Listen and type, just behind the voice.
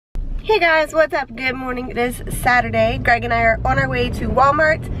Hey guys, what's up? Good morning. It is Saturday. Greg and I are on our way to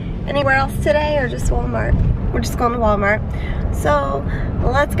Walmart. Anywhere else today or just Walmart? We're just going to Walmart. So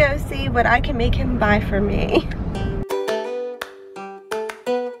let's go see what I can make him buy for me.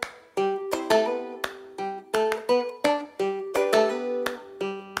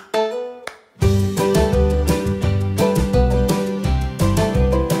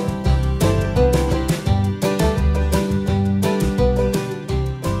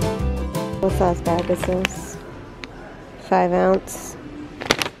 What size bag is this? 5 ounce.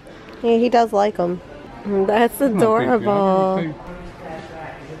 Yeah, he does like them. That's adorable.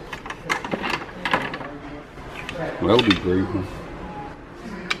 That'll be great.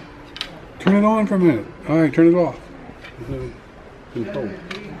 Turn it on for a minute. Alright, turn it off. Control.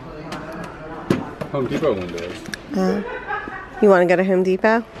 Home Depot one does. You want to go to Home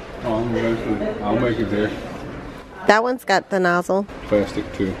Depot? Oh, I'll make it there. That one's got the nozzle.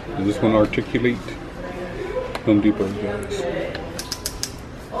 Plastic too. Does this one articulate? Home Depot does.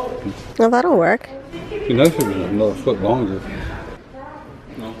 Well, that'll work. See, that's another foot longer.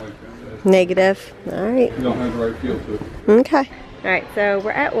 Not like that. Negative. Alright. You don't have the right feel to it. Okay. Alright, so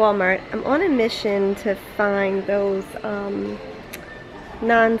we're at Walmart. I'm on a mission to find those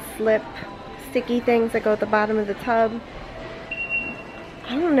non-slip sticky things that go at the bottom of the tub.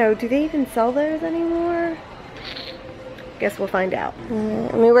 I don't know, do they even sell those anymore? Guess we'll find out. I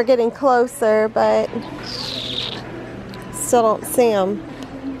mean, we're getting closer, but still don't see them.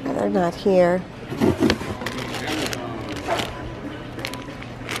 They're not here.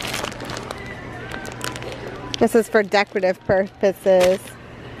 This is for decorative purposes.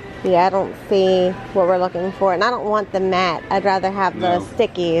 Yeah, I don't see what we're looking for. And I don't want the mat. I'd rather have the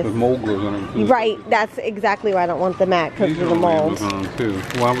stickies. With mold grows on them. Right, that's exactly why I don't want the mat, because of the mold. Too.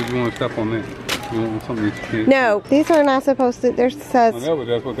 Why would you want to step on that? You want something you can't. No, these are not supposed to. There's says. I know, but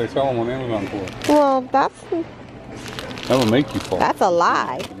that's what they sell them on Amazon for. Well, that will make you fall. That's a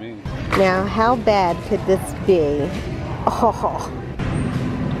lie. Now, how bad could this be? Oh,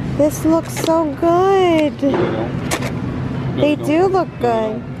 this looks so good. They do look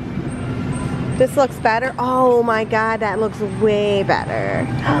good. This looks better. Oh my God, that looks way better.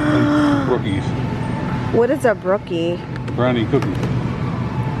 Brookies. What is a brookie? Brownie cookie.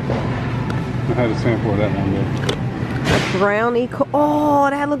 I had a sample of that one there. A brownie oh,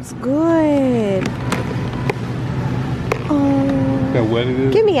 that looks good. Oh. Look how wet it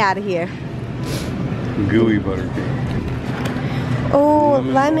is. Get me out of here. Gooey butter cake. Oh,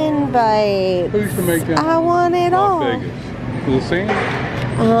 lemon bites. Who used to make that? I want it all. Vegas. Was it Sam?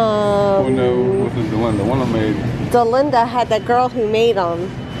 Oh no, was it Delinda? One I made. Delinda had that girl who made them.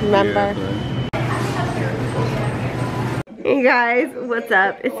 Remember? Yeah, right. Hey guys, what's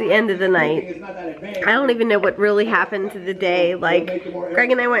up? It's the end of the night. I don't even know what really happened to the day. Like,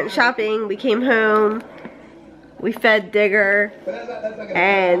 Greg and I went shopping, we came home, we fed Digger,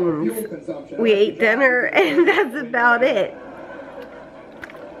 and we ate dinner, and that's about it.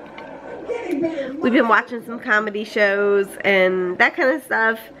 We've been watching some comedy shows and that kind of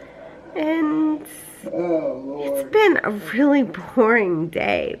stuff, and it's been a really boring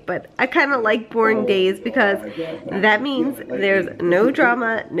day, but I kind of like boring days because that means there's no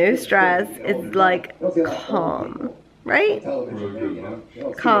drama, no stress. It's like calm, right?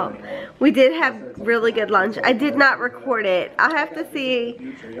 Calm. We did have really good lunch. I did not record it. I'll have to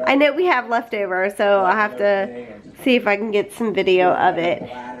see. I know we have leftovers, so I'll have to see if I can get some video of it.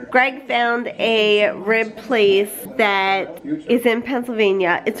 Greg found a rib place that is in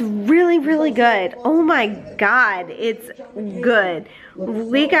Pennsylvania. It's really, really good. Oh my God, it's good.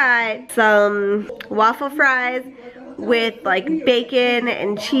 We got some waffle fries with like bacon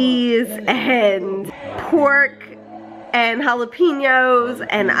and cheese and pork and jalapenos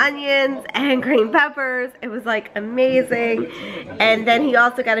and onions and green peppers. It was like amazing. And then he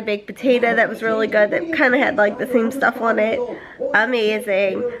also got a baked potato that was really good, that kind of had like the same stuff on it.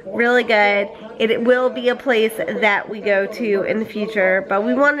 Amazing, really good. It will be a place that we go to in the future, but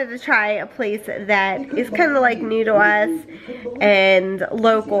we wanted to try a place that is kind of like new to us and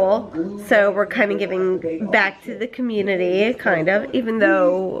local, so we're kind of giving back to the community, kind of, even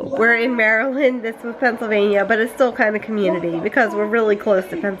though we're in Maryland. This was Pennsylvania, but it's still kind of community because we're really close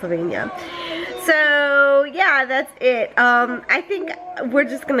to Pennsylvania. So yeah, that's it. I think we're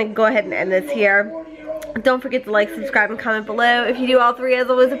just gonna go ahead and end this here. Don't forget to like, subscribe, and comment below. If you do all three, as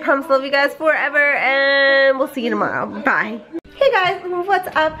always, I promise to love you guys forever, and we'll see you tomorrow. Bye. Hey guys, what's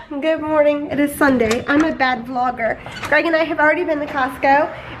up? Good morning. It is Sunday. I'm a bad vlogger. Greg and I have already been to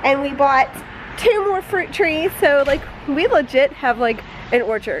Costco, and we bought 2 more fruit trees, so like we legit have like an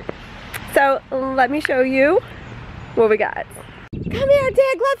orchard. So let me show you what we got. Come here,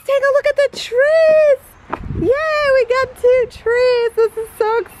 Dig. Let's take a look at the trees. Yay, we got 2 trees. This is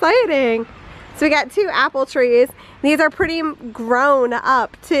so exciting. So we got 2 apple trees. These are pretty grown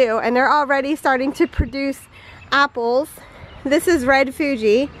up too, and they're already starting to produce apples. This is red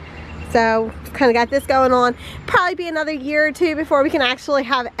Fuji. So kind of got this going on. Probably be another year or 2 before we can actually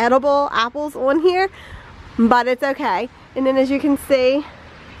have edible apples on here, but it's okay. And then as you can see,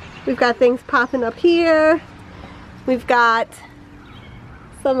 we've got things popping up here. We've got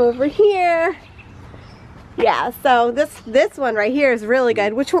some over here. Yeah, so this one right here is really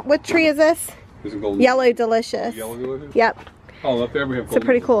good. What tree is this? Is it golden? Yellow Delicious. Yellow Delicious? Yep. Oh, up there we have golden. So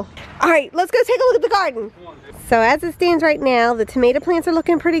pretty cool. All right, let's go take a look at the garden. So as it stands right now, the tomato plants are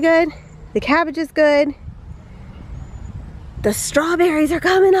looking pretty good. The cabbage is good. The strawberries are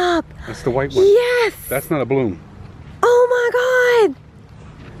coming up. That's the white one. Yes. That's not a bloom. Oh my God.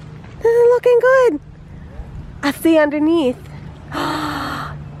 This is looking good. I see underneath.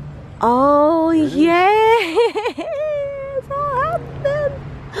 Oh yeah. It's all happening.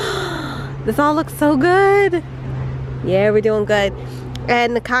 This all looks so good. Yeah, we're doing good.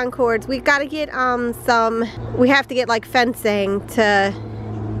 And the Concords, we got to get we have to get like fencing to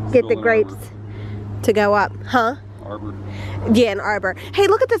get the grapes to go up. Huh? Arbor. Yeah, an arbor. Hey,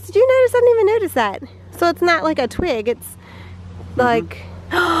 look at this. Did you notice? I didn't even notice that. So it's not like a twig. It's like,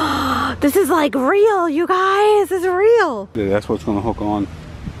 this is like real, you guys. This is real. Yeah, that's what's going to hook on.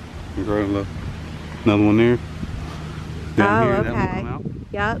 You grow another one there. Down here, okay. that one come out.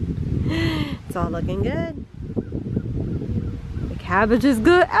 Yep. It's all looking good. The cabbage is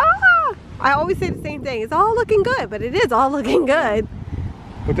good. Ah! I always say the same thing. It's all looking good, but it is all looking good.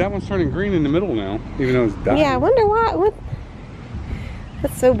 But that one's turning green in the middle now, even though it's dying. Yeah, I wonder why. What?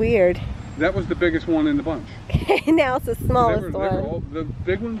 That's so weird. That was the biggest one in the bunch. Now it's the smallest one. The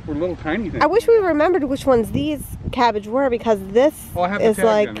big ones were little tiny things. I wish we remembered which ones these cabbage were, because this I have is the tag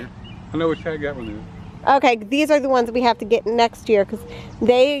like... down there. I know which tag that one is. Okay, these are the ones that we have to get next year because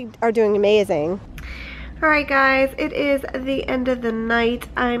they are doing amazing. Alright guys, it is the end of the night.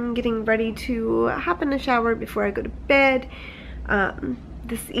 I'm getting ready to hop in the shower before I go to bed.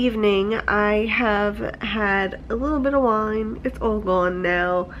 This evening I have had a little bit of wine. It's all gone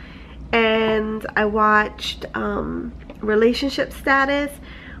now. And I watched Relationship Status,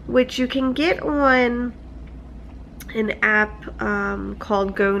 which you can get on an app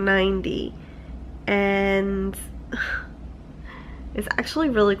called Go90. And it's actually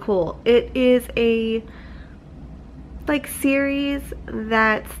really cool. It is a like series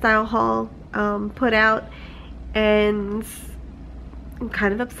that Style Hall put out, and I'm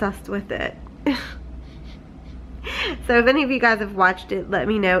kind of obsessed with it. So if any of you guys have watched it, let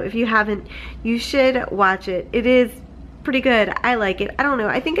me know. If you haven't, you should watch it. It is pretty good. I like it. I don't know,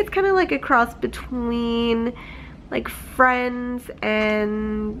 I think it's kind of like a cross between like Friends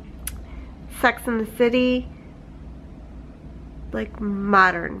and Sex and the City, like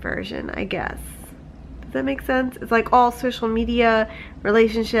modern version, I guess. Does that make sense? It's like all social media,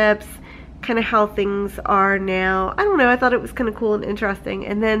 relationships, kind of how things are now. I don't know, I thought it was kind of cool and interesting.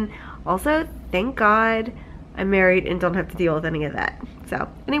 And then also, thank God I'm married and don't have to deal with any of that. So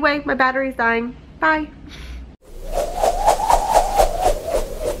anyway, my battery's dying. Bye.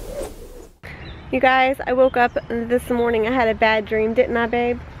 You guys, I woke up this morning. I had a bad dream, didn't I,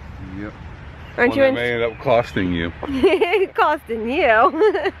 babe? Yep. Aren't you? That may end up costing you. Costing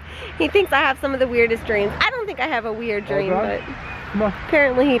you. He thinks I have some of the weirdest dreams. I don't think I have a weird dream, but Come on.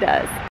 apparently he does.